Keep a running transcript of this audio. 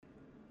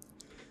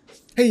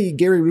Hey,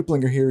 Gary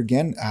Ruplinger here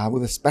again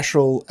with a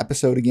special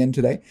episode again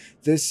today.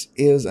 This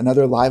is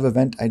another live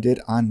event I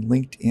did on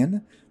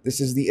LinkedIn. This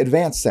is the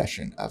advanced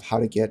session of how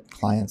to get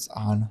clients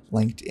on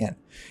LinkedIn.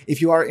 If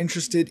you are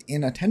interested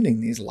in attending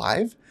these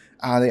live,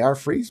 they are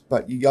free,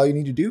 but all you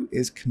need to do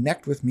is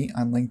connect with me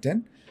on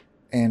LinkedIn,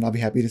 and I'll be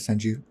happy to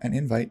send you an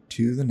invite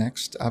to the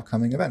next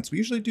upcoming events. We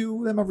usually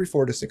do them every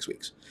 4 to 6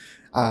 weeks.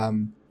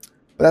 Um,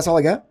 but that's all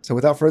I got. So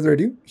without further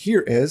ado,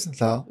 here is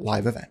the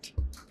live event.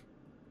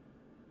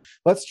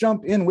 Let's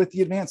jump in with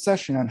the advanced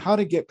session on how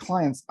to get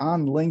clients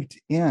on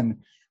LinkedIn.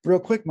 Real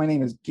quick, my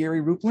name is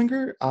Gary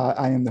Ruplinger.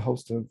 I am the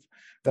host of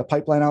the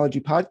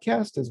Pipelineology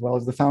podcast, as well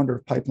as the founder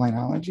of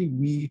Pipelineology.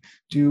 We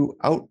do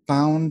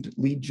outbound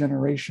lead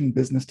generation,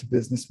 business to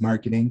business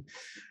marketing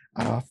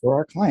for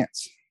our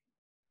clients.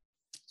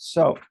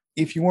 So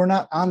if you were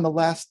not on the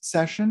last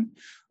session,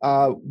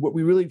 what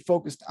we really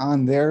focused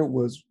on there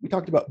was we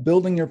talked about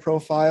building your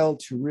profile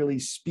to really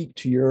speak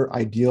to your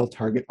ideal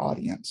target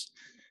audience.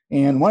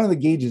 And one of the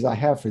gauges I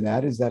have for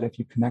that is that if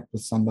you connect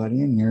with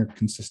somebody and you're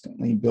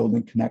consistently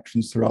building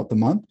connections throughout the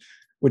month,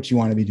 which you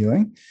want to be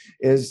doing,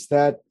 is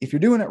that if you're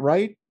doing it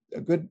right,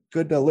 a good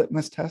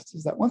litmus test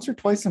is that once or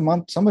twice a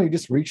month, somebody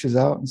just reaches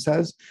out and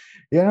says,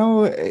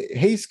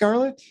 hey,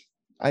 Scarlett,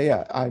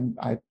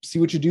 I see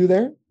what you do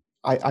there.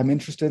 I'm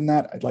interested in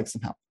that. I'd like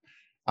some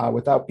help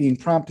without being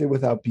prompted,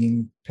 without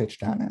being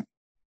pitched on it.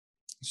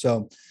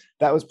 So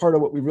that was part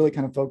of what we really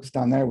kind of focused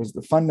on there was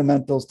the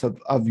fundamentals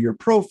of your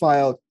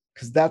profile,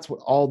 because that's what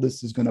all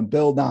this is going to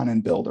build on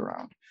and build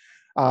around.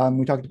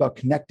 We talked about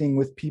connecting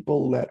with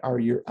people that are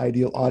your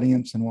ideal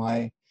audience and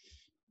why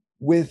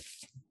with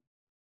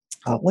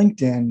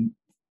LinkedIn,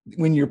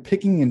 when you're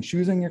picking and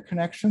choosing your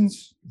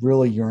connections,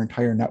 really your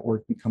entire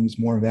network becomes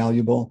more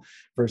valuable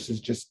versus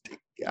just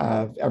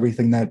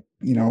everything that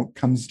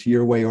comes to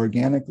your way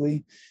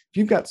organically. If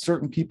you've got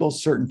certain people,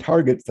 certain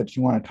targets that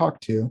you want to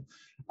talk to,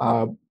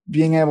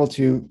 being able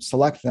to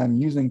select them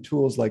using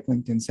tools like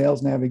LinkedIn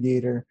Sales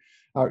Navigator,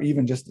 or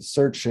even just the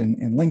search in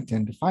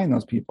LinkedIn to find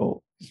those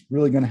people is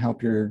really going to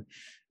help your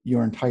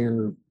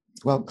entire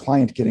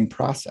client getting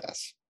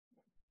process.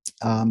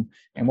 And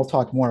we'll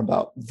talk more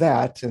about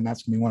that, and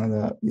that's going to be one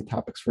of the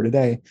topics for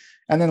today.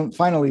 And then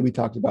finally, we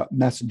talked about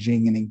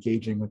messaging and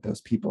engaging with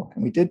those people.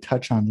 And we did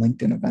touch on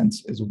LinkedIn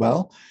events as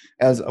well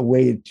as a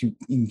way to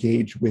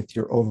engage with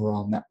your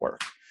overall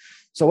network.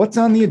 So what's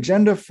on the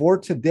agenda for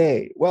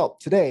today? Well,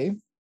 today,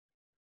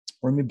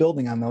 we're going to be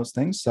building on those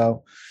things.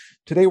 So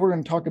today, we're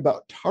going to talk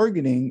about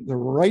targeting the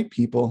right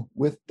people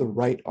with the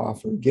right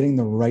offer, getting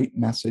the right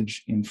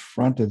message in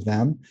front of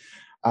them.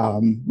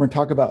 We're going to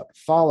talk about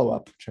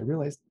follow-up, which I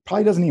realize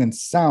probably doesn't even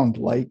sound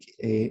like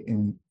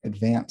an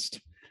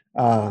advanced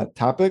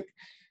topic.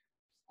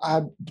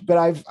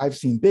 But I've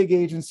seen big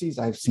agencies,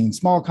 I've seen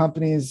small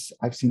companies,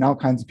 I've seen all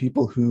kinds of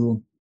people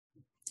who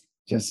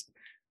just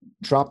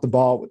drop the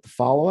ball with the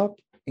follow-up.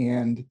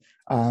 And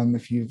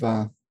if you've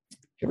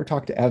ever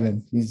talked to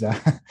Evan, he's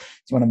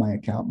one of my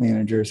account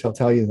managers. He'll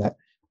tell you that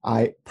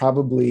I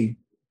probably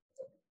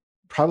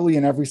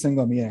in every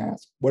single meeting I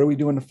ask, what are we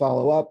doing to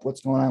follow up?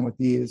 What's going on with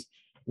these?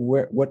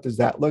 What does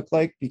that look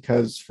like?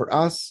 Because for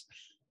us,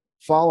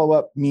 follow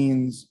up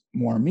means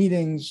more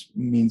meetings,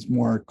 means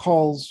more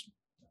calls,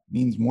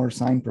 means more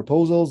signed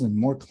proposals and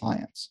more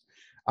clients.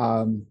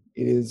 It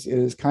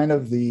is kind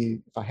of if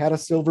I had a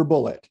silver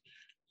bullet,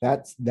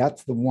 that's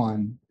the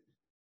one.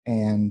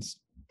 And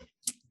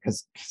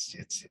because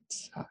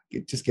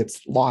it just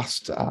gets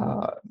lost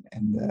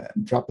and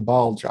drop the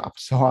ball dropped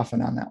so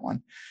often on that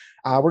one.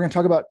 We're going to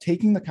talk about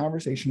taking the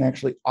conversation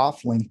actually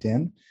off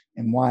LinkedIn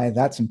and why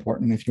that's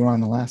important. If you were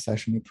on the last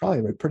session, you probably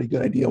have a pretty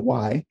good idea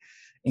why.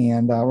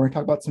 And we're going to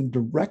talk about some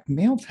direct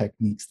mail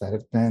techniques that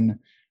have been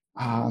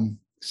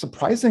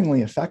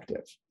surprisingly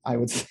effective, I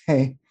would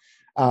say.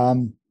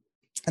 And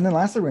then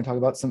lastly, we're going to talk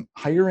about some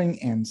hiring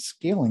and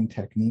scaling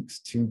techniques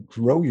to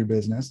grow your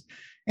business.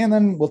 And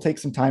then we'll take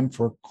some time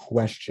for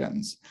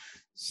questions.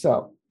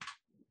 So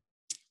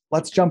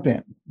let's jump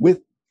in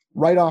with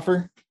right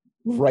offer,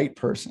 right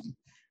person.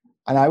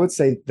 And I would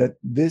say that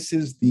this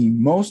is the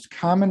most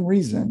common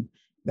reason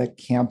that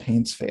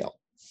campaigns fail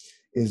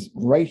is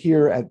right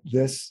here at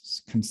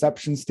this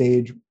conception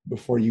stage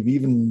before you've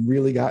even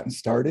really gotten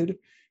started,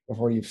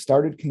 before you've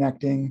started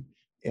connecting,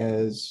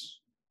 is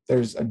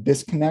there's a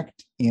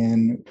disconnect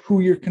in who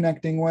you're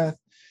connecting with,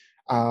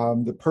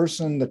 the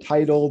person, the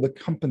title, the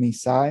company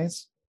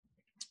size.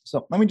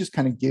 So let me just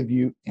kind of give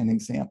you an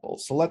example.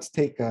 So let's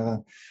take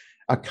a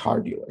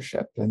car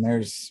dealership, and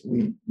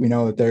we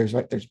know that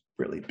there's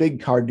really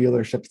big car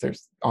dealerships.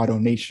 There's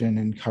AutoNation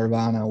and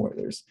Carvana, where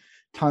there's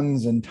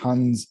tons and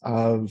tons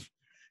of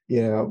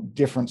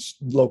different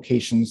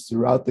locations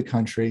throughout the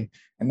country.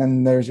 And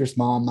then there's your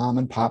small mom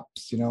and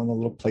pops, the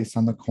little place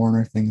on the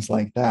corner, things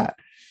like that.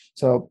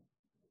 So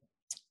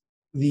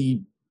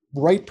the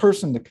right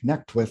person to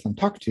connect with and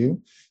talk to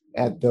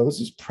at those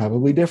is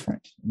probably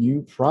different.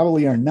 You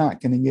probably are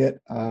not going to get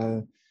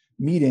a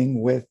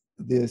meeting with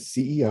the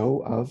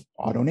CEO of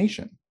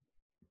AutoNation.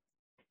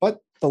 But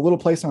the little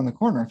place on the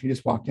corner, if you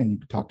just walked in, you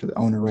could talk to the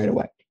owner right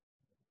away.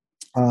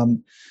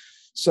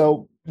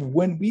 So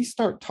when we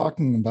start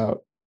talking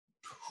about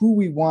who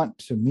we want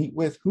to meet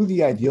with, who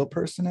the ideal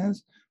person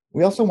is,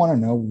 we also want to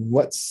know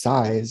what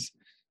size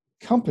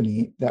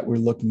company that we're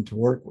looking to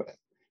work with.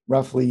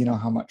 Roughly,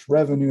 how much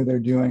revenue they're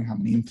doing, how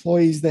many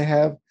employees they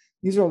have.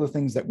 These are all the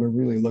things that we're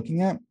really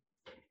looking at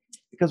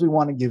because we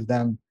want to give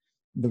them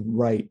the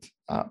right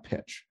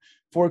pitch.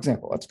 For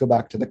example, let's go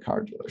back to the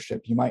car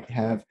dealership. You might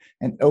have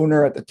an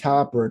owner at the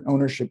top or an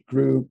ownership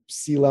group,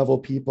 C-level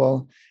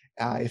people.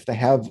 If they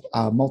have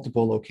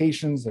multiple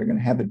locations, they're going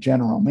to have a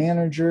general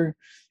manager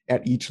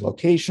at each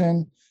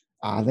location.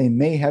 They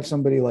may have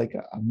somebody like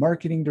a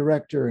marketing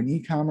director, an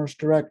e-commerce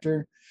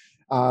director.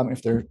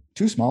 If they're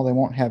too small, they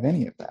won't have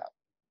any of that.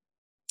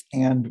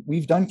 And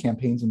we've done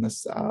campaigns in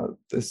this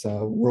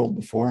world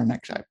before. And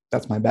actually,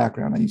 that's my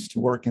background. I used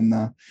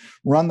to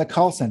run the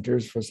call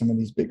centers for some of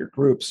these bigger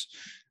groups.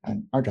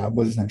 And our job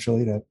was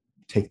essentially to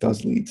take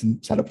those leads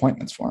and set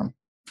appointments for them.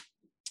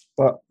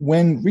 But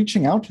when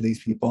reaching out to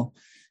these people,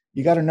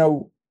 you got to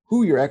know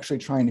who you're actually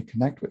trying to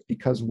connect with,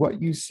 because what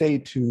you say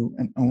to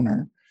an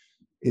owner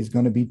is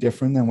going to be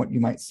different than what you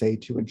might say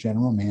to a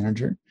general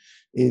manager.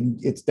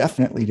 It's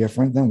definitely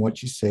different than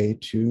what you say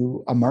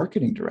to a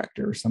marketing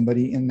director or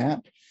somebody in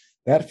that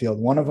field.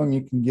 One of them,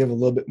 you can give a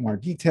little bit more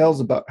details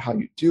about how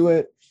you do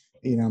it.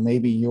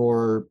 Maybe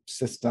your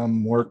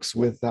system works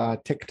with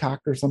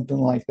TikTok or something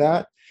like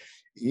that.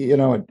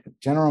 A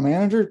general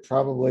manager,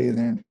 probably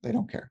they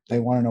don't care. They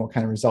want to know what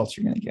kind of results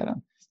you're going to get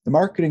them. The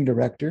marketing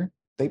director,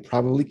 they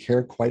probably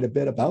care quite a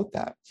bit about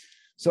that.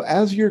 So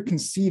as you're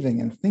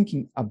conceiving and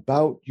thinking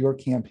about your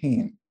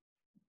campaign,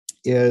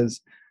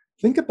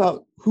 think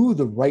about who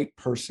the right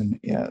person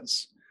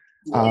is,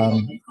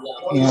 and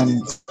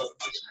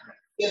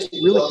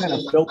really kind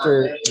of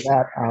filter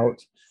that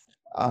out.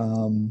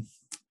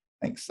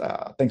 Thanks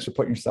for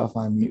putting yourself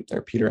on mute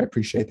there, Peter. I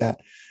appreciate that.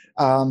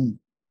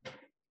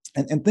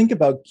 And think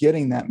about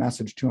getting that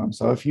message to them.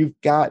 So if you've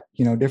got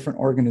different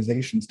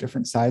organizations,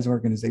 different size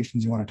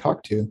organizations you want to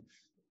talk to,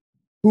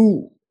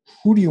 who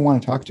do you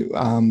want to talk to?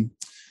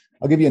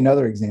 I'll give you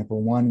another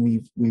example.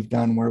 One we've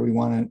done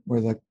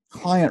where the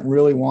client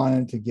really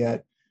wanted to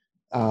get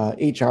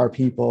HR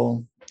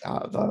people,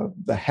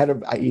 the head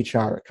of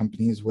HR at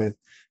companies with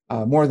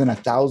more than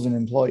 1,000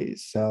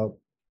 employees. So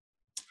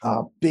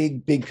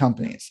big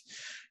companies.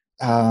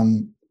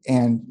 And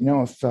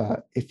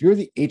if you're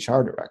the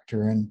HR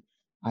director, and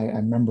I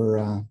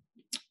remember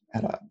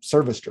at a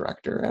service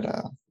director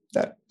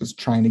that was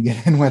trying to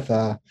get in with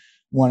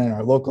one in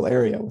our local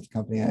area with a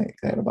company that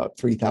had about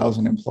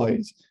 3,000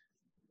 employees.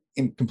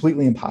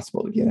 Completely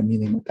impossible to get a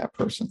meeting with that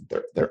person.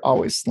 They're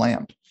always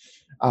slammed.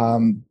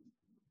 Kind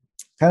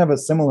of a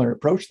similar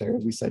approach there.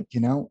 As we said,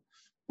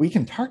 we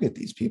can target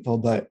these people,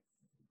 but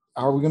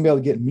are we going to be able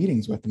to get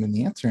meetings with them? And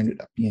the answer ended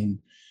up being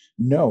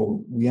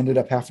no. We ended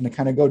up having to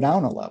kind of go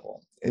down a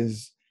level.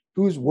 Is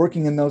who's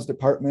working in those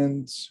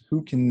departments?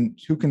 Who can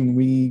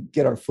we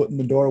get our foot in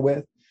the door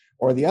with?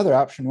 Or the other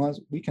option was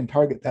we can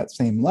target that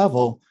same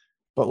level,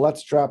 but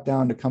let's drop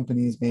down to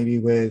companies maybe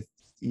with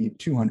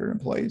 200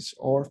 employees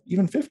or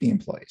even 50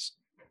 employees.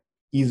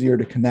 Easier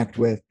to connect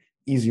with,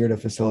 easier to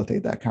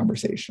facilitate that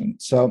conversation.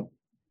 So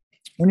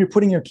when you're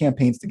putting your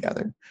campaigns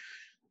together,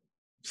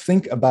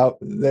 think about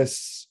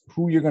this,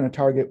 who you're going to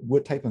target,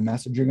 what type of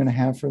message you're going to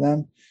have for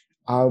them,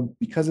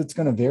 because it's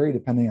going to vary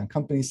depending on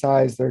company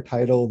size, their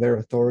title, their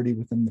authority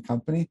within the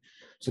company.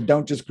 So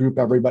don't just group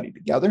everybody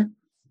together,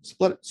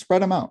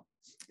 spread them out.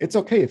 It's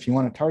okay if you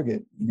want to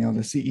target, the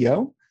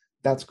CEO,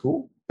 that's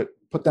cool, but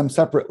put them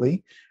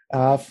separately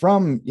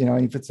from,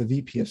 if it's a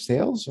VP of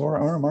sales or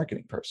a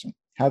marketing person,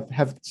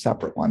 have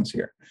separate ones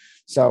here.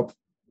 So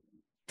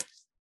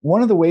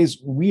one of the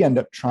ways we end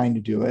up trying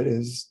to do it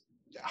is,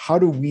 how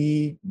do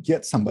we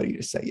get somebody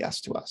to say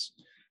yes to us?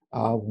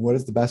 What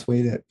is the best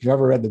way if you've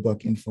ever read the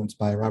book Influence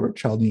by Robert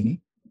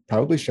Cialdini,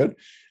 probably should.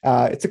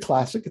 It's a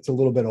classic. It's a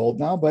little bit old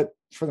now, but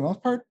for the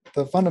most part,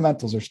 the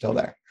fundamentals are still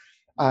there.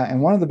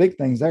 And one of the big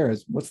things there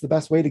is, what's the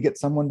best way to get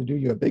someone to do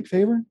you a big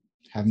favor?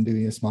 Have them do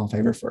you a small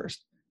favor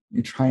first.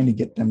 You're trying to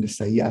get them to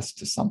say yes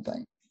to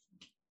something.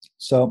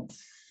 So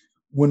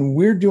when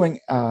we're doing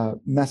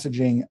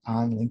messaging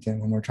on LinkedIn,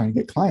 when we're trying to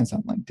get clients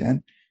on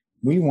LinkedIn,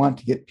 we want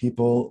to get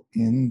people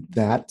in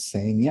that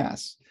saying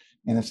yes.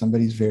 And if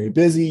somebody's very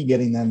busy,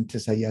 getting them to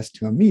say yes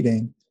to a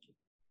meeting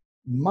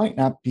might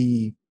not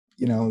be,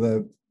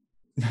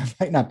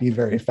 might not be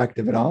very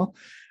effective at all.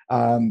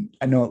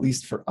 I know, at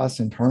least for us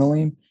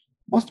internally,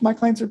 most of my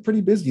clients are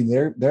pretty busy.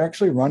 They're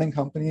actually running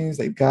companies.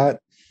 They've got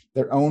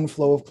their own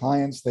flow of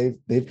clients.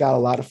 They've got a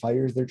lot of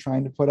fires they're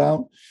trying to put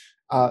out.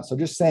 So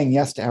just saying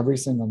yes to every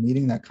single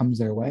meeting that comes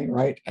their way,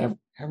 right?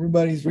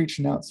 Everybody's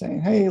reaching out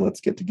saying, hey,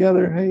 let's get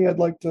together. Hey, I'd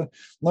like to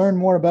learn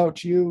more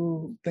about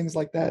you, things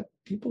like that.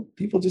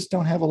 People just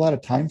don't have a lot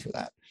of time for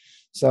that.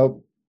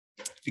 So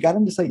if you got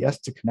them to say yes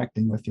to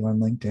connecting with you on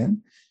LinkedIn,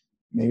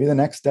 maybe the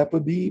next step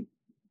would be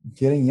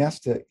getting yes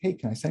to, hey,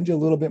 can I send you a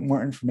little bit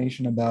more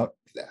information about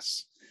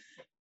this?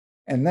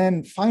 And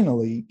then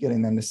finally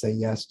getting them to say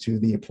yes to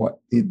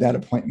that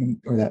appointment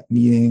or that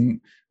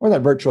meeting or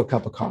that virtual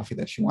cup of coffee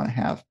that you want to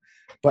have.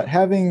 But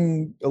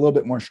having a little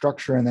bit more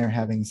structure in there,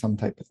 having some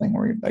type of thing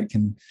where I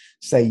can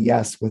say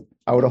yes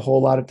without a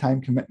whole lot of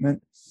time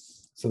commitment,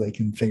 so they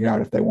can figure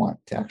out if they want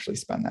to actually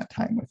spend that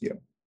time with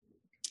you,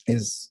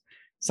 is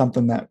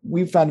something that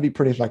we've found to be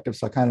pretty effective.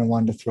 So I kind of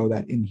wanted to throw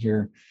that in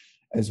here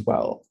as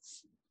well.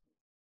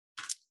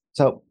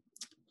 So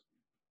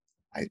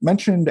I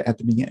mentioned at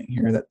the beginning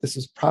here that this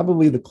is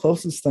probably the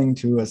closest thing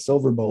to a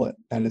silver bullet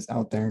that is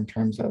out there in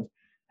terms of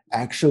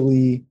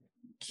actually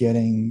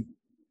getting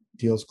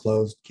deals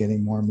closed,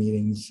 getting more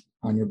meetings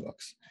on your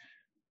books.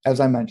 As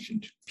I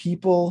mentioned,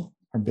 people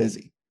are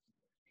busy.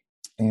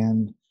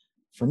 And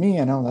for me,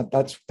 I know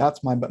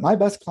that's my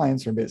best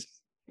clients are busy.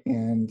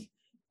 And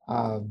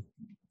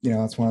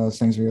that's one of those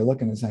things where you're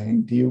looking and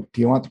saying, do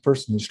you want the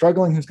person who's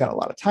struggling, who's got a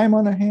lot of time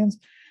on their hands,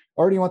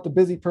 or do you want the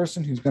busy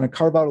person who's going to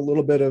carve out a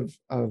little bit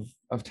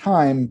of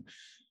time,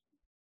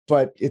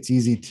 but it's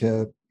easy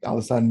to all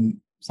of a sudden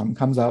something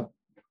comes up,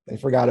 they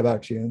forgot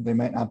about you, they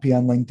might not be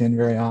on LinkedIn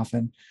very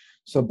often.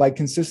 So by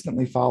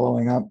consistently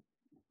following up,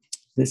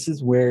 this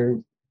is where,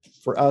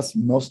 for us,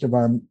 most of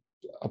our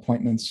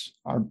appointments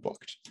are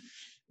booked.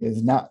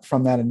 Is not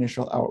from that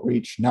initial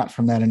outreach, not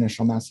from that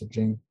initial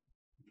messaging.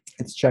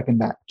 It's checking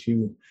back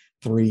 2,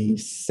 3,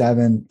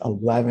 7,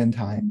 11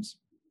 times.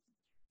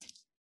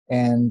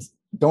 And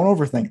don't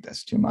overthink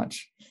this too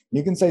much.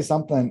 You can say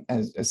something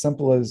as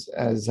simple as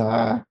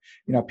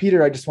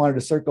Peter, I just wanted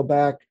to circle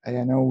back. I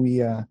know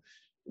we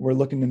were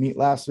looking to meet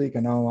last week. I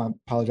know I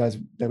apologize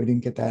that we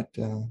didn't get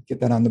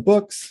that on the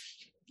books.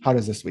 How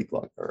does this week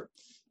look? Or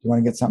do you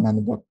want to get something on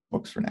the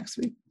books for next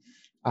week?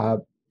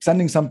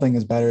 Sending something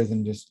is better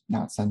than just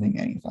not sending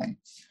anything.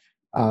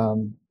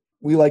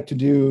 We like to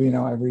do,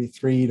 every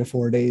 3 to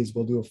 4 days,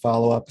 we'll do a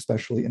follow-up,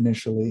 especially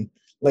initially.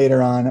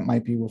 Later on, it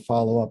might be we'll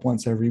follow up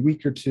once every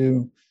week or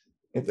two.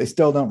 If they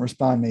still don't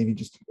respond, maybe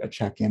just a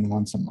check-in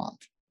once a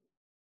month.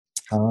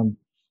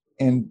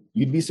 And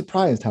you'd be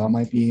surprised how it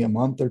might be a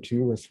month or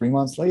 2 or 3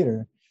 months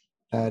later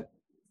that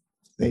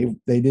they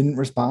didn't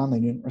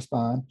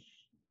respond.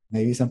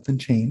 Maybe something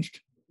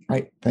changed,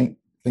 right? Think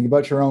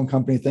about your own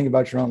company, think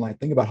about your own life,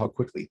 think about how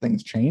quickly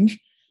things change,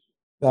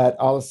 that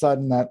all of a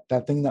sudden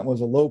that thing that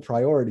was a low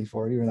priority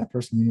for you, or that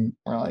person you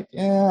were like,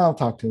 yeah, I'll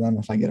talk to them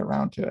if I get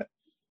around to it.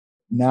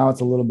 Now it's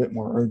a little bit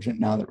more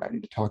urgent. Now they're ready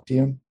to talk to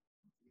you.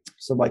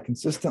 So by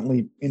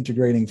consistently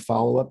integrating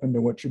follow-up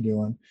into what you're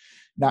doing,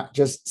 not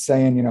just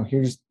saying,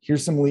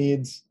 here's some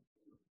leads,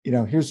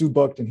 here's who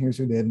booked and here's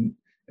who didn't,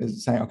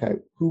 is saying, okay,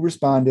 who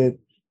responded?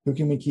 Who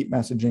can we keep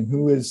messaging?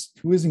 Who is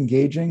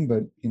engaging?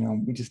 But,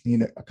 we just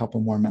need a couple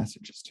more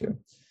messages too.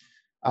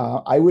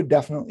 I would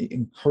definitely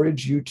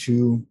encourage you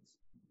to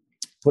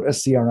put a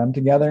CRM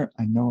together.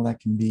 I know that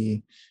can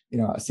be,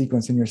 a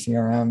sequence in your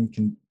CRM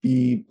can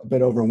be a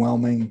bit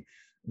overwhelming.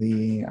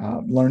 The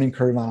learning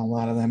curve on a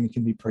lot of them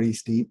can be pretty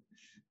steep.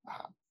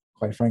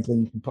 Quite frankly,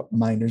 you can put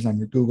reminders on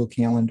your Google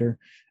Calendar.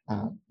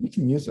 You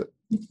can use it.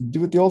 You can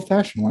do it the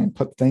old-fashioned way and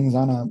put things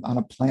on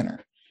a planner.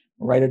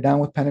 Write it down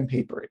with pen and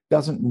paper. It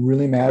doesn't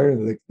really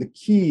matter. The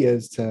key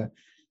is to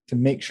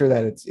make sure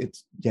that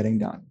it's getting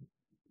done.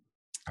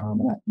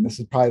 This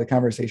is probably the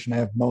conversation I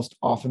have most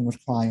often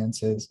with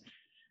clients is,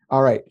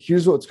 all right,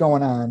 here's what's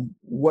going on.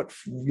 What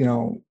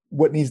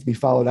needs to be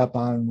followed up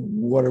on?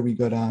 What are we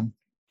good on?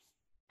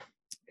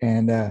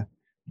 And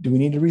do we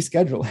need to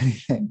reschedule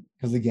anything?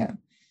 Because again,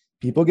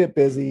 people get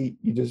busy.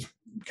 You just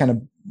kind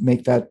of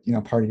make that,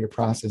 part of your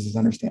process is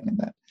understanding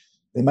that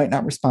they might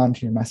not respond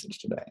to your message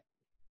today.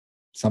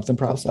 Something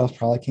else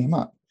probably came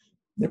up.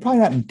 They're probably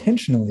not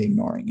intentionally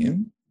ignoring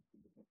you,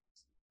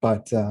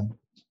 but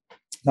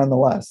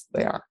nonetheless,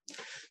 they are.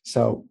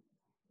 So,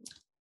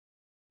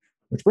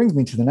 which brings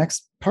me to the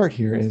next part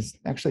here is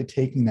actually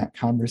taking that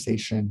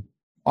conversation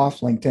off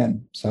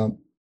LinkedIn. So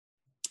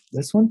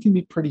this one can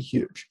be pretty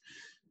huge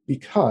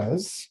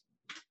because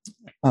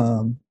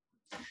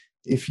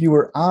if you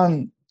were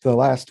on the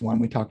last one,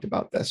 we talked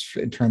about this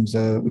for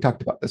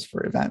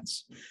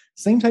events.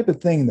 Same type of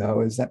thing,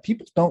 though, is that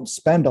people don't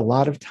spend a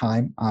lot of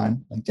time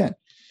on LinkedIn.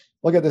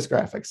 Look at this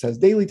graphic. It says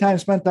daily time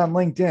spent on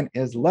LinkedIn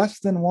is less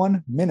than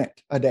 1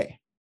 minute a day,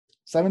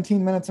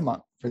 17 minutes a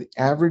month for the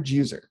average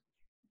user.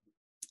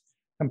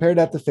 Compare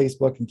that to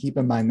Facebook, and keep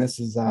in mind, this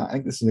is, I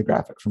think this is a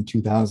graphic from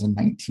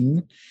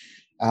 2019.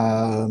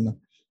 And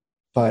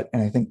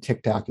I think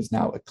TikTok has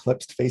now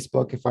eclipsed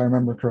Facebook, if I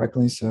remember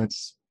correctly. So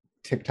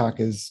TikTok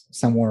is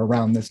somewhere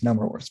around this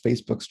number, whereas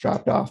Facebook's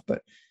dropped off.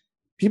 But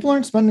people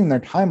aren't spending their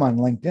time on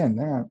LinkedIn.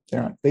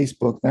 They're on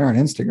Facebook, they're on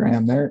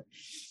Instagram,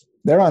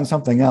 they're on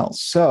something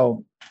else.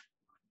 So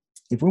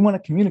if we want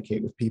to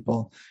communicate with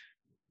people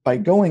by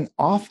going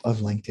off of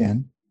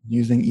LinkedIn,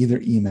 using either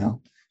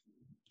email,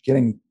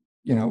 getting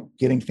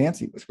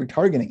fancy with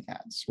retargeting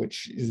ads,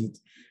 which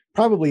is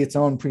probably its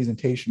own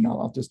presentation.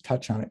 I'll just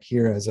touch on it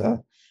here as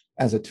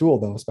a tool,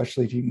 though,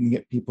 especially if you can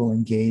get people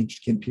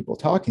engaged, get people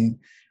talking,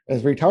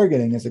 as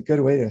retargeting is a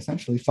good way to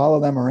essentially follow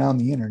them around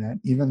the internet.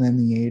 Even in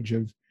the age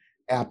of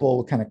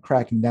Apple kind of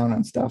cracking down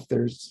on stuff,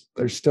 there's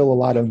still a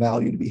lot of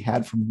value to be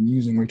had from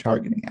using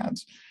retargeting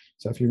ads.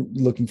 So if you're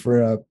looking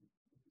for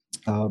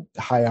a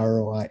high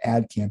ROI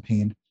ad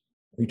campaign,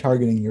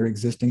 Retargeting your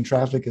existing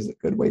traffic is a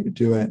good way to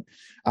do it.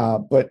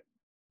 But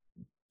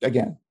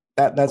again,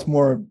 that's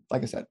more,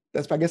 like I said,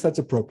 I guess that's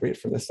appropriate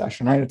for this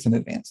session, right? It's an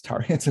advanced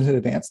target, it's an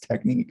advanced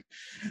technique.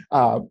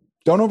 Don't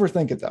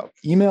overthink it though.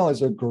 Email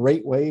is a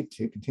great way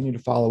to continue to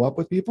follow up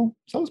with people.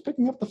 So is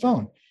picking up the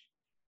phone.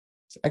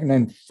 And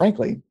then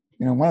frankly,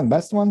 one of the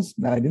best ones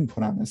that I didn't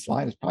put on this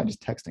slide is probably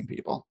just texting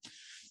people.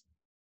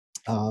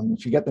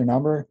 If you get their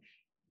number,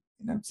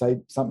 say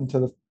something to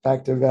the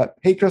fact of,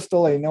 hey,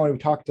 Crystal, I know we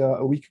talked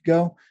a week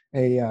ago.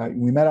 Hey,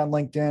 we met on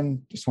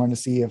LinkedIn. Just wanted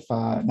to see if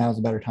now's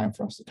a better time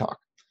for us to talk.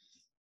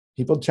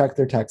 People check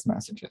their text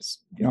messages.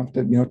 You don't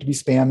have to be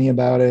spammy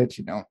about it.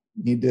 You don't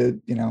need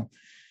to,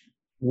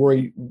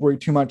 worry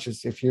too much.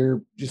 As if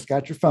you're just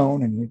got your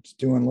phone and you're just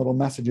doing little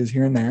messages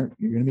here and there,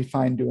 you're going to be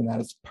fine doing that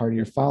as part of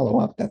your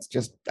follow-up. That's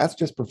just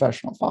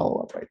professional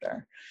follow-up right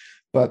there.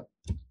 But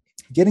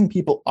getting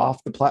people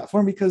off the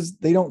platform because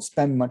they don't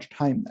spend much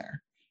time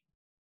there,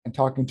 and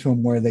talking to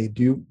them where they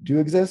do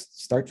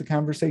exist, start the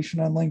conversation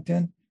on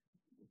LinkedIn,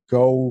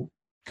 go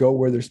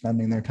where they're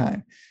spending their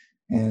time.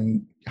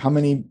 And how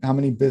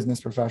many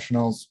business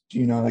professionals do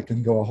you know that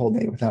can go a whole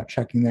day without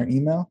checking their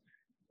email?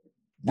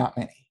 Not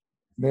many.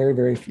 Very,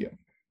 very few.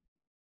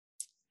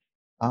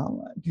 I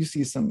do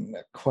see some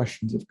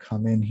questions have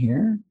come in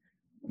here.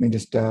 Let me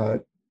just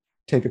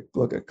take a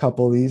look at a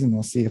couple of these and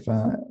we'll see if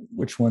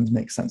which ones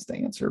make sense to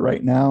answer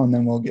right now, and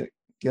then we'll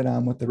get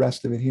on with the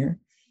rest of it here.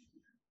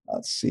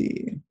 Let's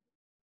see.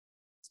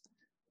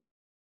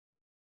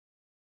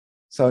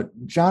 So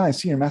John, I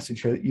see your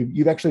message here that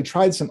you've actually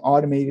tried some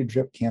automated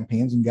drip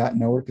campaigns and got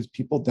nowhere because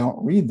people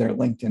don't read their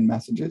LinkedIn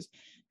messages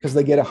because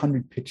they get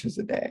 100 pitches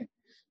a day.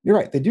 You're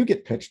right, they do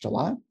get pitched a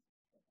lot.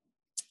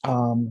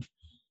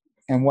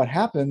 And what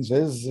happens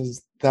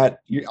is that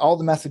all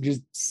the messages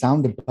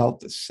sound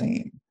about the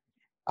same.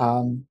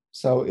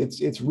 So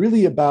it's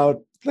really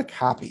about the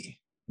copy,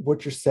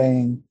 what you're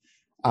saying.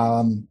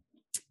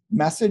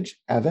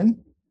 Message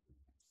Evan.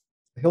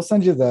 He'll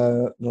send you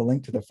the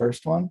link to the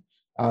first one.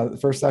 The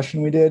first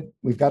session we did,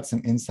 we've got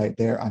some insight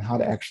there on how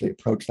to actually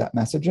approach that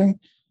messaging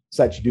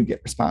so that you do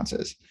get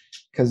responses.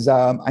 Because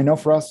I know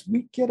for us,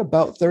 we get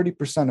about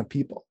 30% of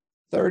people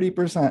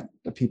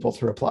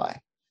to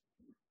reply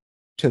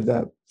to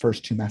the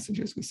first two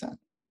messages we sent.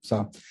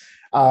 So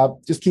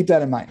just keep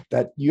that in mind,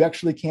 that you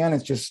actually can.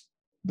 It's just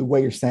the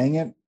way you're saying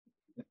it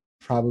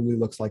probably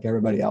looks like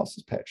everybody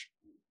else's pitch.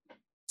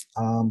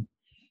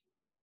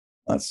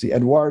 Let's see,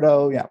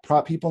 Eduardo, yeah,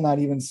 people not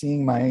even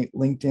seeing my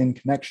LinkedIn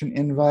connection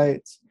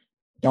invites.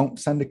 Don't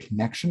send a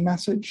connection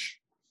message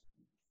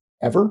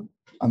ever,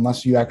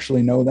 unless you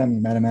actually know them,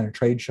 you met them at a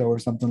trade show or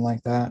something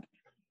like that.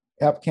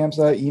 Yep,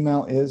 Kamsa,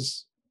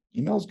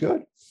 email's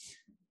good.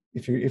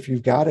 If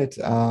you've got it,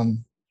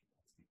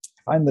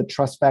 find the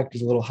trust factor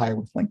is a little higher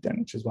with LinkedIn,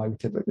 which is why we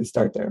typically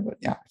start there. But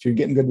yeah, if you're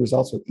getting good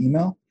results with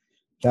email,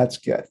 that's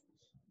good.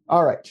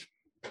 All right,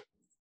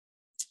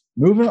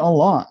 moving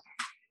along.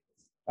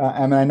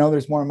 I know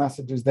there's more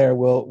messages there.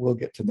 We'll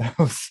get to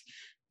those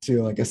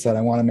too. Like I said,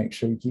 I want to make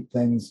sure we keep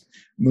things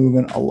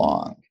moving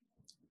along.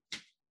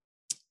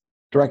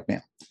 Direct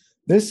mail.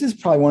 This is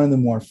probably one of the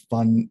more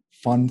fun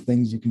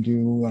things you can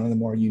do. One of the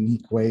more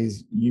unique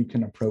ways you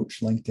can approach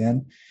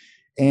LinkedIn.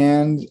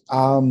 And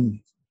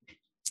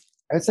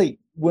I'd say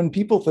when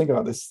people think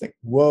about this, think,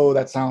 whoa,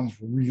 that sounds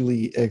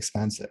really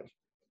expensive.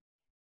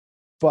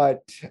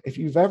 But if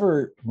you've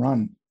ever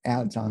run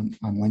ads on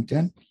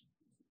LinkedIn,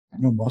 I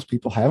know most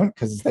people haven't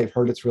because they've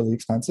heard it's really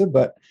expensive.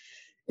 But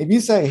if you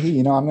say, hey,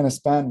 I'm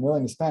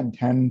willing to spend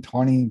 10,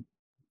 20,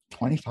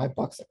 25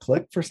 bucks a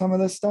click for some of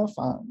this stuff,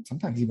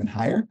 sometimes even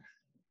higher,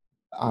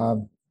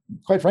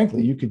 quite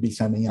frankly, you could be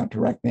sending out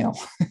direct mail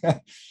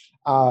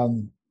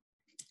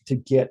to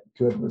get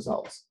good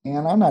results.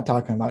 And I'm not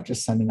talking about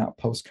just sending out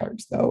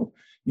postcards, though.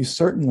 You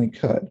certainly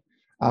could.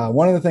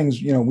 One of the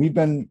things we've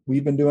been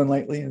doing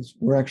lately is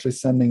we're actually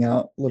sending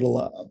out little.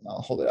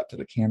 I'll hold it up to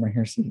the camera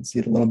here so you can see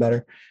it a little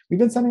better. We've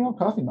been sending out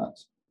coffee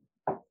mugs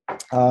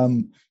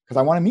because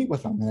I want to meet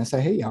with them, and I say,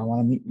 hey, I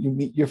want to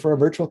meet you for a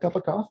virtual cup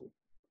of coffee.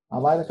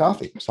 I'll buy the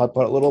coffee, so I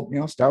put a little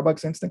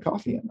Starbucks instant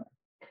coffee in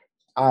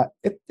there.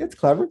 It's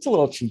clever. It's a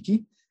little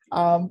cheeky,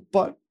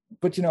 but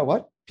you know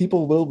what?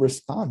 People will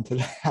respond to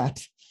that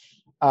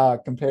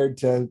compared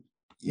to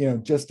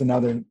just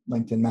another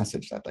LinkedIn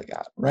message that they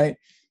got, right?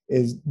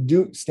 Is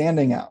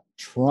standing out,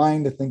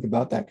 trying to think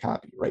about that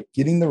copy, right?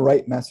 Getting the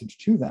right message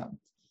to them.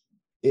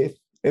 If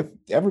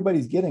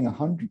everybody's getting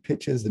 100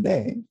 pitches a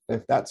day,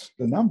 if that's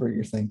the number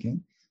you're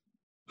thinking,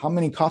 how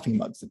many coffee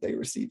mugs did they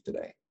receive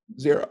today?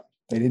 0.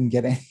 They didn't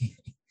get any.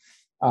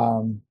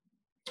 One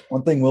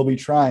thing we'll be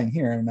trying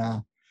here,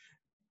 and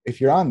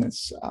if you're on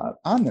this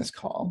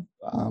call,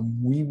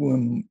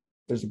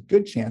 there's a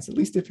good chance, at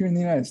least if you're in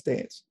the United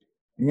States,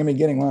 you're going to be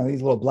getting one of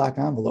these little black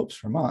envelopes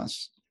from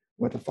us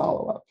with a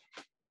follow-up.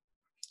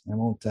 I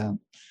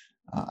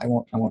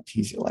won't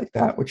tease you like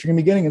that. What you're going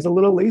to be getting is a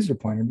little laser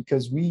pointer,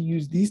 because we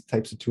use these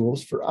types of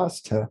tools for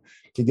us to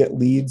get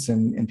leads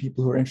and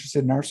people who are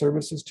interested in our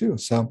services too.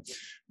 So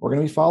we're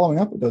going to be following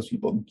up with those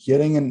people,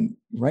 taking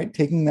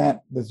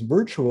this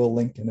virtual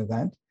LinkedIn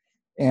event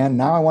And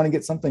now I want to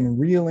get something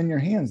real in your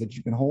hands that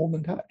you can hold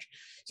and touch.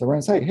 So we're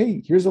going to say,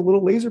 hey, here's a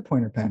little laser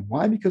pointer pen.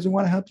 Why? Because we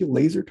want to help you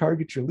laser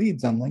target your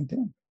leads on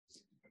LinkedIn.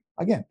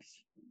 Again,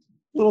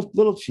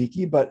 little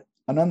cheeky, but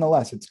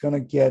nonetheless, it's going to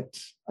get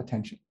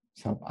attention.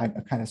 So I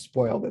kind of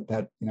spoiled it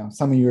that,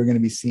 some of you are going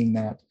to be seeing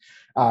that.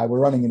 We're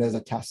running it as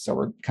a test, so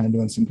we're kind of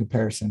doing some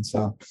comparison.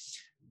 So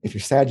if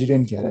you're sad you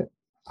didn't get it,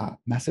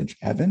 message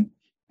Evan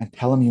and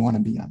tell him you want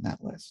to be on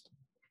that list.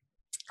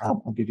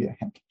 I'll give you a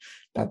hint.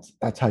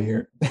 That's how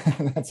you're.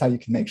 That's how you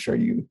can make sure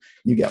you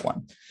get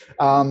one.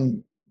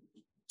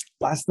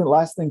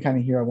 Last thing kind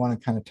of here I want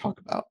to kind of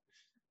talk about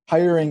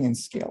hiring and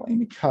scaling,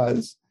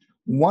 because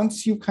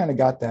once you've kind of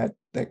got that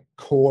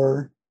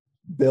core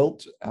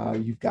built,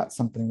 you've got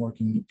something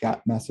working, you've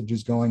got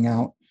messages going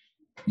out,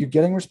 you're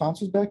getting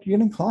responses back, you're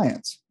getting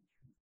clients,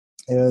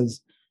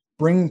 is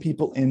bringing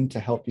people in to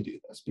help you do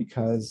this,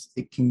 because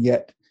it can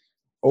get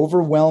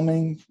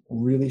overwhelming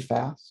really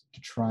fast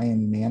to try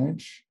and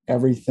manage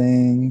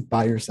everything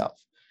by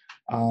yourself.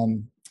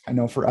 I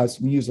know for us,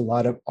 we use a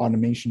lot of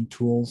automation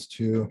tools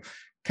to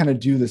kind of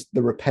do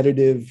the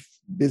repetitive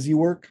busy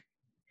work.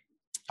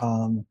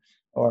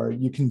 Or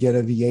you can get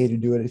a VA to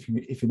do it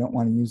if you don't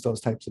want to use those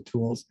types of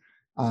tools.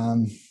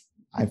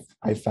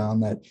 I've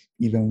found that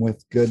even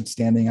with good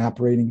standing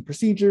operating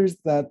procedures,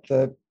 that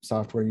the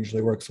software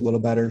usually works a little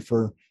better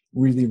for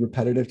really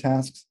repetitive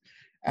tasks.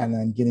 And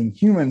then getting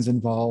humans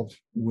involved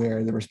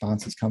where the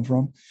responses come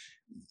from.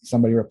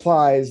 Somebody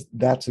replies,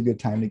 that's a good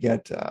time to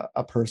get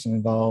a person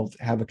involved,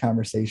 have a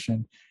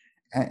conversation.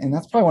 And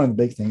that's probably one of the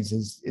big things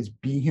is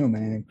be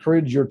human and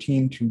encourage your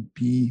team to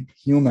be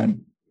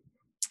human.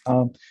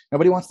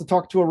 Nobody wants to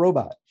talk to a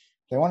robot.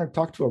 If they want to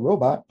talk to a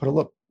robot,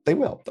 they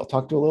will. They'll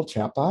talk to a little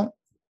chatbot,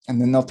 and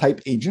then they'll type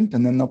agent,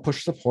 and then they'll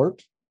push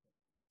support,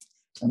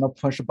 and they'll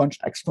push a bunch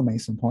of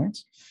exclamation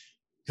points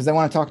because they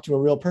want to talk to a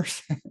real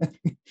person.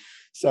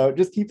 So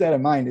just keep that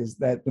in mind, is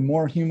that the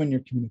more human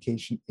your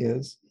communication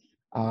is,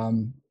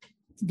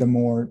 the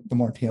more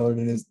tailored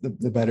it is,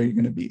 the better you're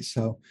going to be.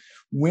 So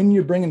when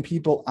you're bringing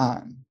people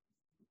on,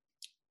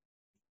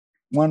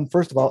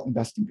 first of all,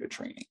 invest in good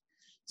training.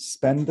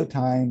 Spend the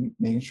time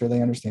making sure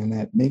they understand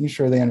that, making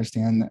sure they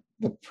understand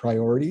the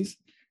priorities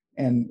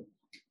and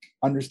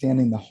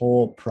understanding the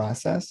whole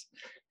process,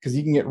 because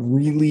you can get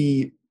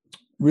really,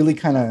 really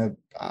kind of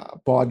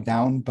bogged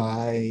down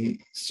by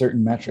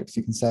certain metrics.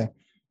 You can say,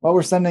 well,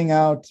 we're sending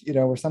out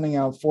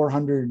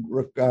 400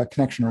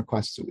 connection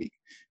requests a week.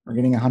 We're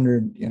getting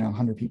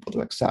 100 people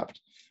to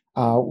accept.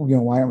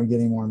 Why aren't we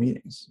getting more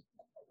meetings?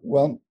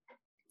 Well,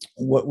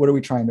 what are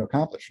we trying to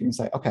accomplish? You can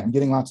say, okay, I'm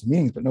getting lots of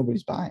meetings, but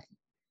nobody's buying.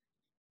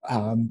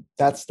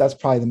 That's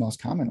probably the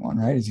most common one,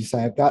 right? Is you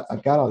say, I've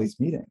got all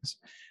these meetings.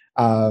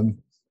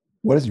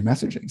 What is your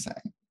messaging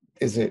saying?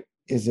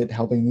 Is it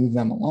helping move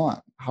them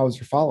along? How is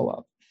your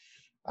follow-up?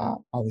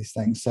 All these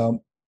things.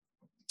 So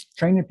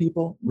train your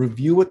people,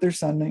 review what they're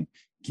sending,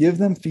 give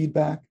them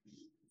feedback,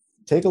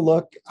 take a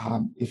look.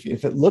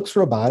 If it looks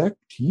robotic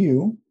to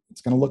you,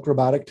 it's going to look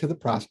robotic to the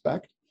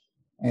prospect.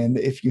 And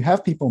if you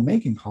have people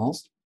making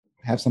calls,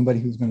 have somebody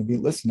who's going to be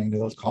listening to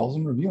those calls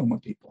and reviewing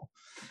with people.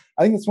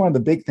 I think it's one of the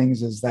big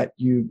things is that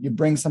you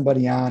bring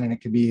somebody on, and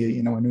it could be,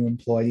 a new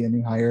employee, a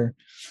new hire,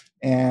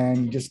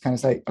 and you just kind of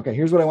say, okay,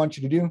 here's what I want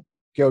you to do,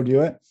 go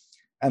do it.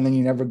 And then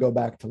you never go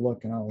back to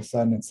look. And all of a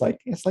sudden it's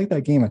like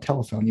that game of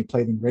telephone you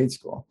played in grade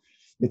school.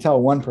 You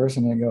tell one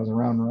person and it goes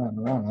around and around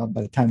and around.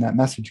 By the time that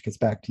message gets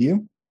back to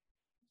you,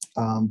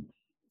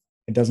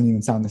 it doesn't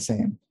even sound the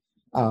same.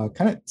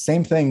 Kind of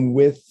same thing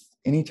with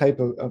any type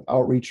of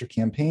outreach or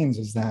campaigns,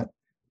 is that,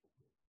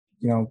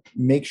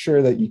 make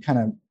sure that you kind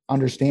of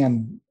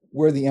understand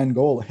where the end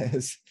goal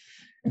is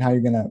and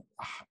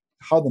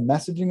how the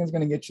messaging is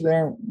going to get you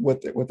there,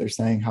 what they're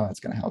saying, how that's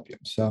going to help you.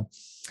 So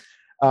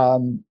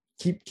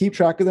keep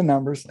track of the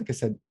numbers. Like I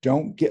said,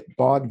 don't get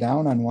bogged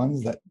down on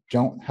ones that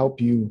don't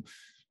help you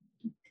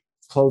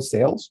close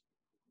sales,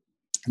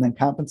 and then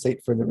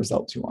compensate for the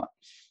results you want.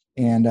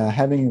 And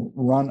having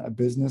run a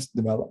business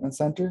development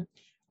center,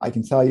 I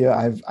can tell you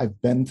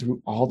I've been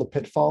through all the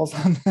pitfalls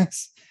on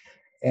this,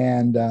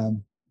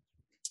 and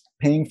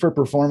paying for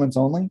performance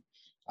only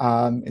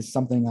is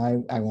something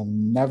I will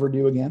never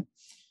do again,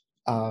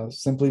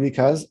 simply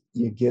because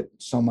you get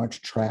so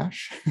much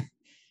trash,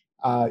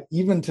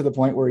 even to the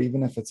point where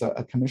even if it's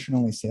a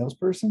commission-only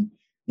salesperson,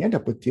 you end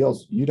up with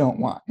deals you don't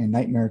want and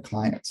nightmare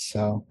clients.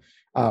 So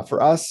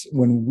for us,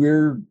 when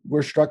we're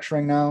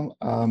structuring now,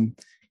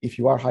 if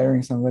you are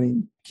hiring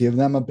somebody, give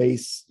them a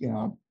base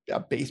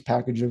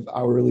package of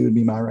hourly would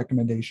be my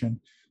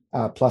recommendation,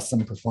 plus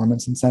some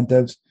performance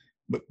incentives,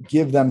 but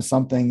give them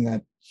something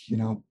that,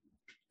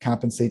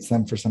 compensates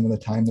them for some of the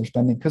time they're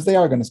spending, because they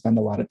are going to spend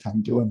a lot of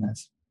time doing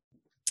this.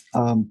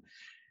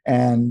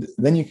 And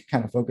then you can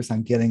kind of focus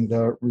on getting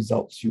the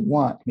results you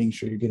want, making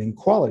sure you're getting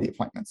quality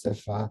appointments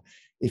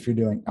if you're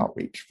doing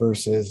outreach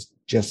versus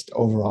just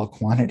overall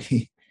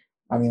quantity.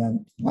 I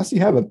mean, unless you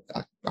have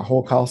a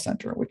whole call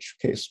center, in which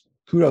case,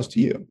 kudos to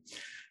you.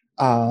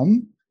 I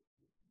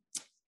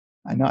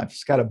know I've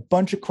just got a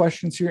bunch of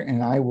questions here,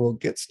 and I will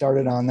get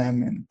started on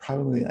them in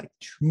probably like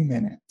 2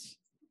 minutes.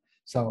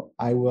 So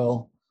I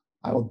will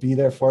be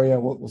there for you.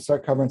 We'll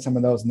start covering some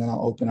of those, and then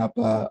I'll open up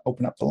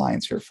the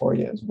lines here for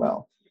you as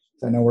well.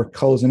 So I know we're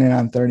closing in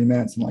on 30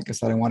 minutes, and like I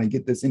said, I want to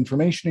get this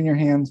information in your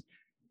hands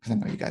because I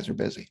know you guys are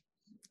busy,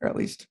 or at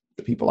least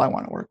the people I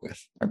want to work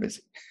with are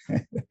busy.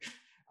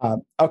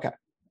 Okay,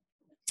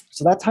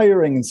 so that's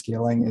hiring and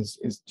scaling is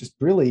just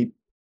really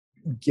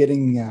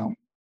getting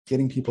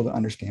people to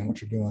understand what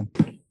you're doing.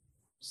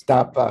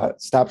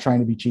 Stop trying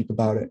to be cheap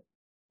about it.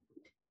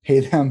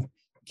 Pay them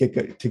to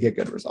get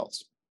good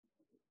results.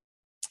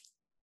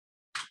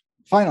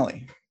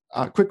 Finally,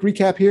 a quick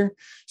recap here.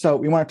 So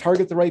we want to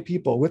target the right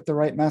people with the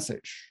right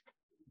message.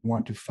 We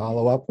want to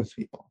follow up with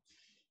people.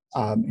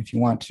 If you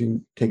want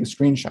to take a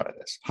screenshot of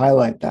this,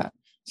 highlight that,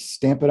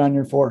 stamp it on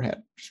your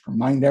forehead. Just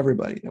remind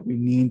everybody that we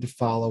need to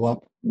follow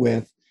up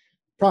with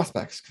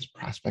prospects because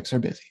prospects are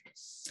busy.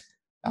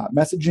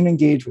 Message and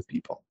engage with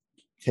people.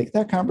 Take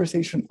that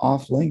conversation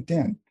off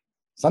LinkedIn.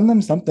 Send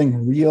them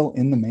something real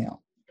in the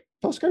mail.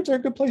 Postcards are a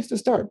good place to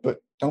start, but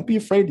don't be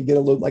afraid to get a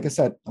little, like I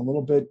said, a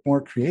little bit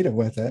more creative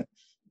with it.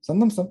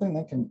 Send them something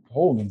they can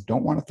hold and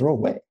don't want to throw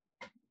away.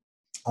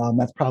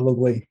 That's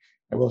probably,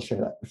 I will share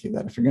that with you,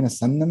 that if you're going to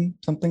send them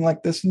something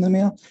like this in the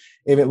mail,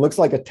 if it looks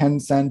like a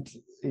 10-cent,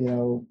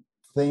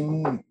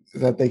 thing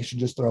that they should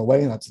just throw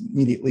away, that's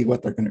immediately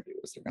what they're going to do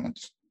is they're going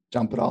to just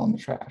dump it all in the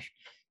trash.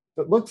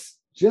 If it looks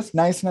just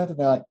nice enough that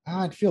they're like,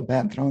 I'd feel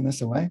bad throwing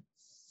this away.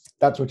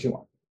 That's what you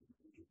want.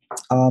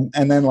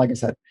 And then, like I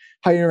said,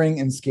 hiring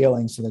and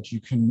scaling so that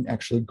you can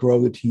actually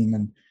grow the team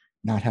and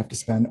not have to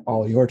spend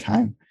all your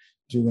time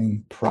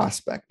doing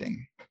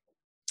prospecting.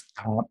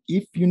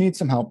 If you need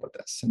some help with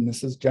this, and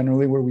this is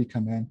generally where we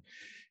come in,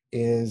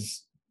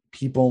 is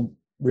people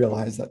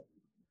realize that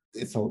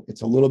it's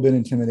a little bit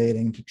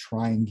intimidating to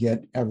try and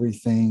get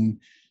everything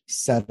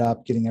set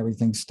up, getting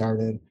everything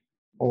started,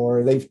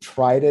 or they've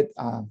tried it.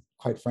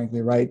 Quite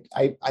frankly, right?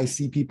 I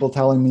see people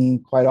telling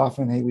me quite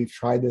often, hey, we've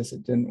tried this,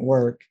 it didn't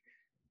work.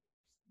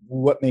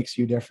 What makes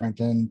you different?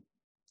 And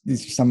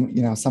these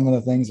are some of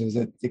the things is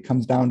it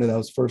comes down to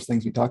those first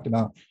things we talked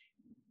about.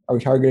 Are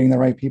we targeting the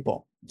right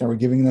people? Are we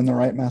giving them the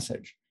right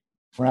message?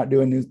 If we're not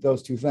doing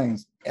those two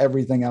things,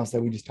 everything else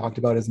that we just talked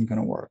about isn't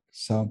going to work.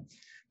 So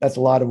that's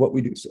a lot of what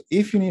we do. So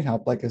if you need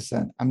help, like I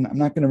said, I'm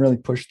not going to really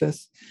push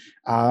this.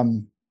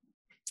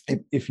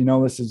 If you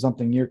know this is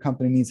something your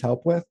company needs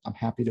help with, I'm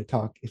happy to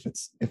talk. If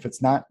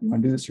it's not, you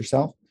want to do this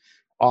yourself,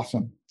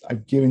 awesome.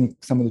 I've given you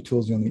some of the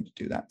tools you'll need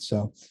to do that.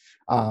 So,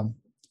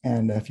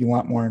 and if you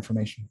want more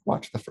information,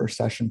 watch the first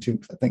session too,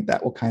 because I think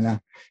that will kind of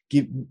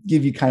give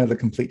you kind of the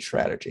complete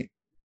strategy.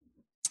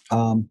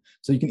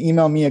 So you can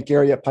email me at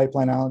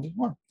Gary@Pipelineology,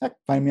 or heck,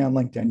 find me on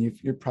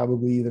LinkedIn. You're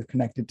probably either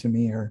connected to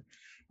me or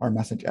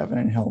message Evan,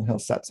 and he'll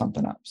set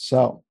something up.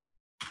 So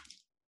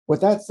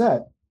with that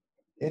said,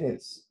 it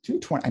is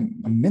 2:20.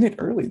 I'm a minute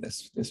early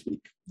this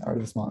week or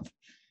this month.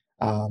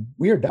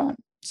 We are done.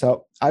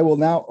 So I will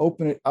now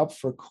open it up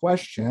for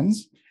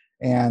questions,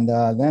 and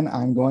then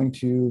I'm going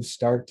to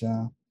start.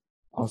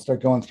 I'll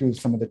start going through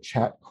some of the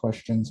chat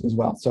questions as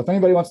well. So if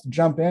anybody wants to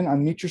jump in,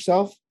 unmute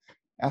yourself,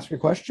 ask your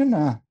question.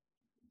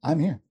 I'm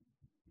here.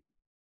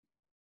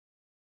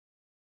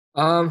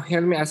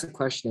 Here, let me ask a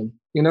question.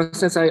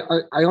 Since I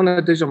own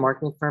a digital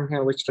marketing firm here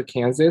in Wichita,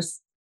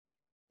 Kansas,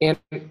 and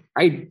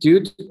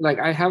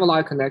I have a lot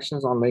of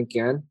connections on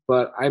LinkedIn,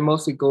 but I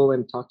mostly go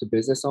and talk to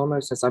business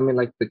owners since I'm in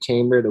like the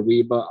chamber, the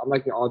WEBA, I'm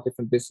like in all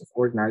different business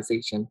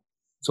organizations.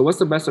 So what's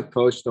the best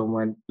approach though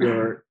when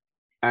you're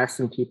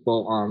asking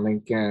people on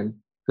LinkedIn?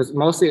 Because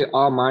mostly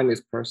all mine is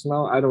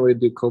personal. I don't really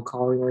do cold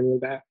calling or any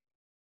of that.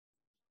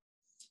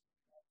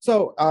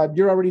 So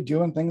you're already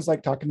doing things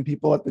like talking to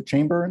people at the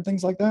chamber and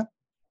things like that?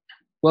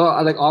 Well,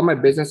 I like all my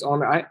business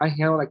owner. I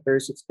handle like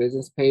 36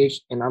 business page,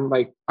 and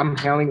I'm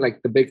handling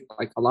like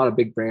a lot of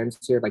big brands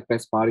here, like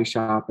Best Body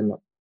Shop, and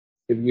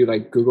if you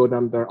like Google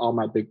them, they're all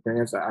my big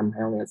brands that I'm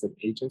handling as an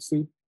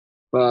agency.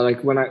 But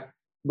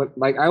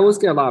I always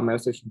get a lot of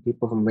messages from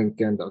people from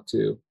LinkedIn though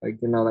too. Like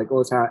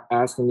always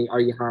asking me,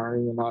 are you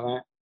hiring and all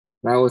that.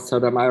 And I always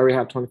tell them I already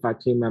have 25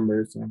 team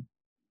members, and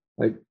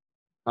but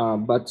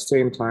at the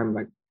same time,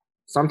 like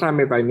sometimes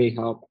if I need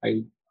help,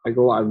 I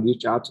go out and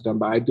reach out to them,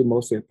 but I do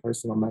mostly a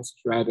personal message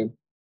rather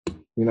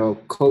than,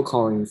 cold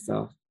calling and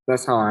stuff.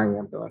 That's how I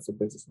am though as a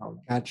business owner.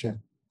 Gotcha.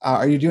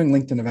 Are you doing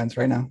LinkedIn events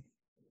right now?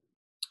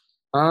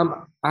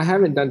 I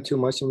haven't done too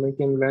much in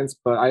LinkedIn events,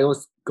 but I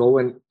always go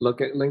and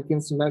look at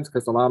LinkedIn events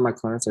because a lot of my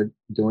clients are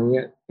doing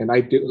it. And I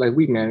do, like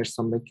we manage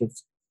some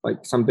LinkedIn,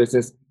 like some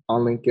business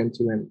on LinkedIn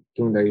too, and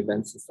doing their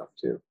events and stuff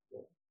too.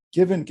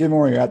 Given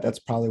where you're at, that's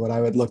probably what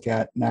I would look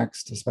at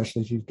next,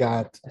 especially if you've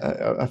got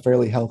a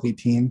fairly healthy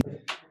team.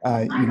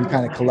 You can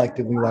kind of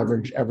collectively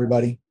leverage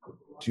everybody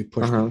to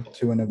push people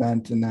to an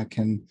event, and that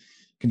can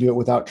do it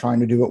without trying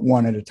to do it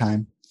one at a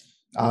time.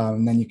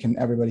 And then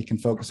everybody can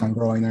focus on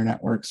growing their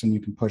networks, and you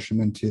can push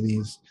them into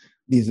these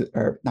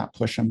or not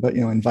push them, but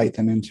invite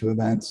them into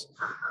events.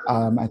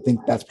 I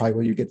think that's probably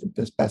where you get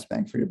the best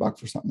bang for your buck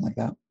for something like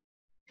that.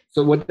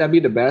 So would that be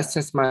the best?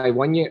 Since my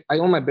 1 year, I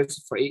own my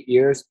business for 8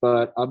 years,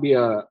 but I'll be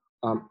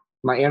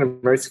my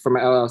anniversary for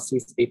my LLC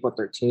is April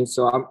 13th.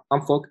 So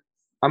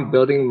I'm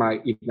building my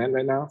event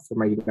right now for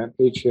my event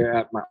page here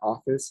at my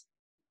office.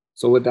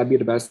 So would that be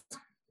the best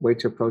way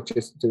to approach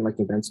it, doing like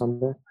events on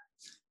there?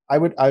 I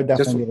would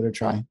definitely give it a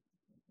try.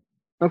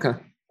 Okay.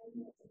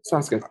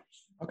 Sounds good.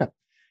 Okay.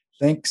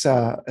 Thanks.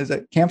 Is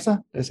it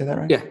Kamsa? Did I say that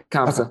right? Yeah,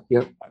 Kamsa. Okay.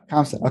 Yep.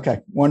 Kamsa.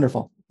 Okay.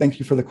 Wonderful. Thank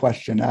you for the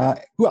question.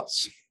 Who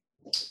else?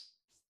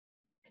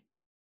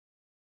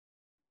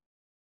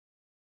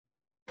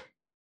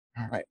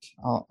 All right.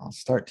 I'll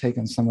start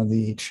taking some of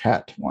the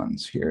chat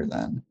ones here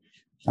then.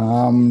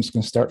 I'm just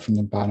going to start from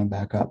the bottom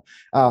back up.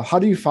 How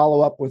do you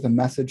follow up with a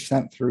message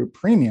sent through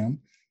Premium,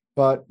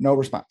 but no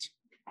response?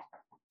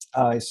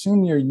 I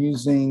assume you're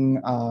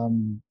using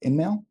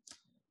InMail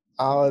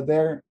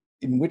there.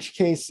 In which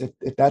case,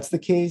 if that's the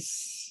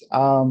case,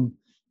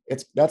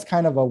 that's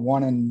kind of a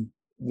one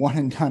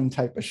and done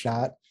type of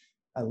shot.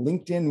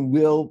 LinkedIn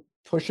will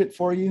push it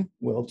for you.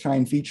 We'll try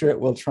and feature it.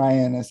 We'll try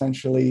and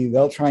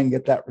they'll try and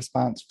get that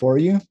response for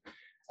you.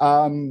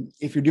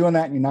 If you're doing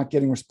that and you're not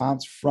getting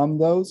response from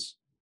those,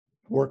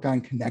 work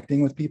on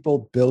connecting with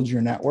people, build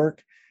your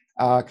network,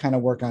 kind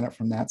of work on it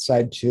from that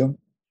side too.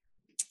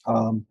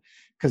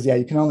 Because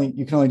you can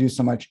only do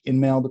so much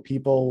InMail to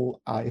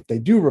people. If they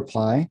do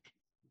reply,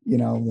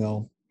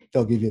 they'll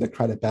give you the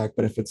credit back.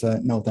 But if it's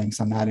a no thanks,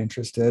 I'm not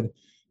interested,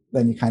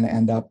 then you kind of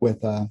end up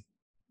with kind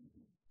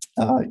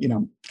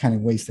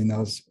of wasting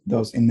those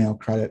InMail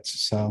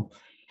credits. So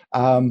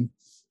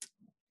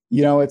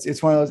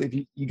it's one of those, if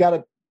you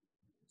got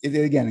to,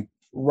 again,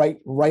 right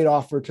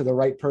offer to the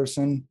right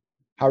person.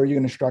 How are you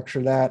going to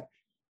structure that?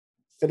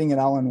 Fitting it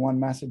all in one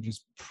message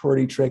is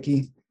pretty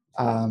tricky.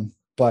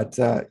 But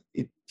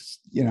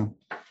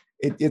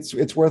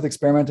it's worth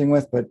experimenting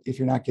with. But if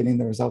you're not getting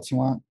the results you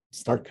want,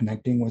 start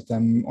connecting with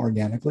them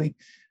organically,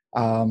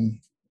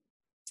 and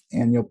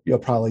you'll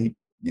probably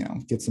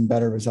get some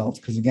better results,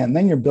 because again,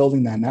 then you're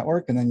building that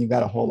network, and then you've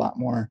got a whole lot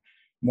more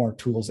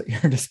tools at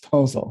your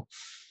disposal.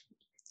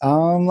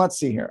 Let's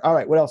see here. All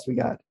right, what else we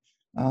got?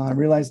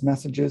 Realized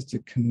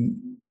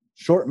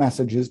short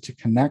messages to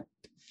connect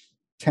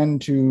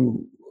tend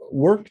to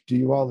work. Do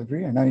you all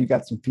agree? I know you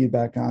got some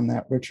feedback on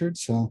that, Richard.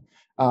 So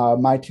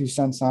my 2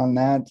 cents on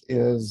that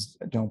is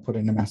don't put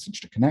in a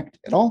message to connect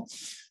at all.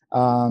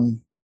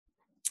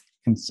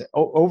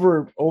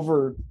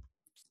 Over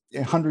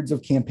hundreds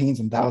of campaigns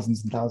and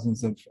thousands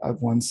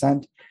of ones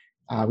sent,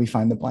 we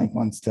find the blank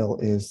one still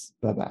is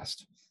the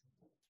best,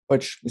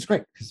 which is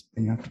great because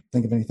you don't have to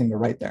think of anything to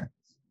write there.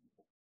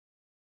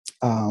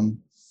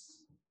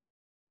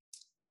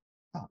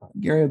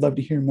 Gary, I'd love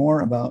to hear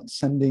more about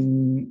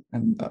sending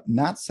and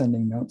not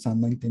sending notes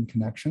on LinkedIn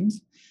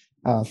connections.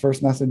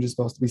 First message is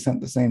supposed to be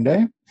sent the same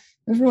day.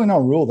 There's really no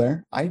rule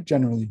there. I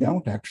generally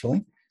don't,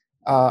 actually.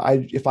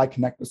 If I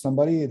connect with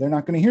somebody, they're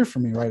not going to hear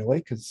from me right away,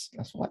 because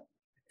guess what?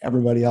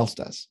 Everybody else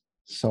does.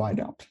 So I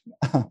don't.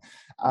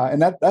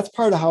 And that's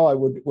part of how I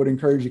would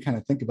encourage you kind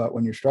of think about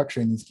when you're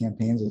structuring these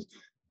campaigns is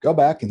go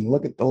back and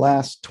look at the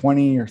last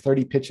 20 or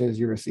 30 pitches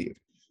you received.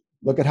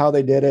 Look at how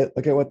they did it.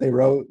 Look at what they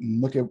wrote,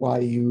 and look at why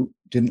you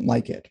didn't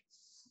like it.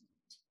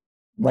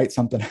 Write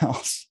something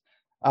else,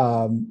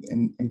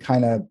 and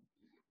kind of,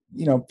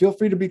 feel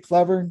free to be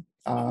clever.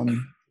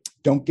 Don't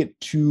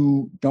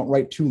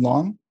write too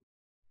long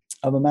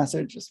of a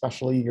message,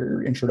 especially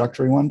your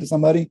introductory one to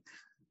somebody.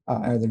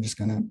 Or they're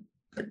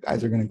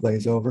eyes are gonna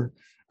glaze over.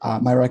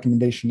 My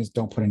recommendation is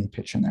don't put any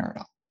pitch in there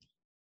at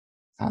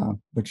all,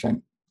 which I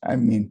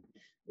mean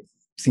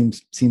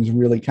seems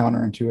really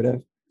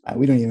counterintuitive.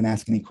 We don't even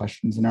ask any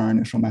questions in our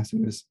initial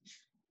messages.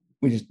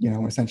 We just,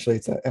 essentially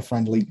it's a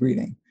friendly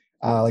greeting.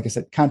 Like I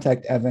said,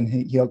 contact Evan.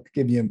 He'll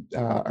give you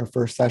our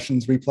first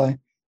sessions replay.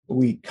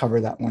 We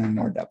cover that one in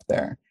more depth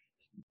there.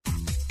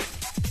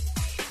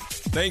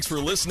 Thanks for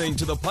listening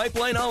to the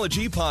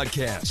Pipelineology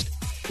podcast.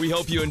 We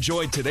hope you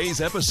enjoyed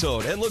today's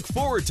episode and look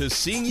forward to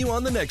seeing you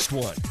on the next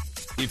one.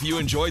 If you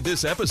enjoyed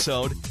this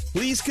episode,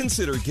 please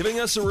consider giving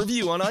us a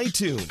review on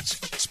iTunes,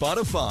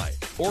 Spotify,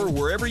 or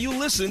wherever you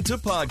listen to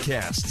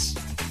podcasts.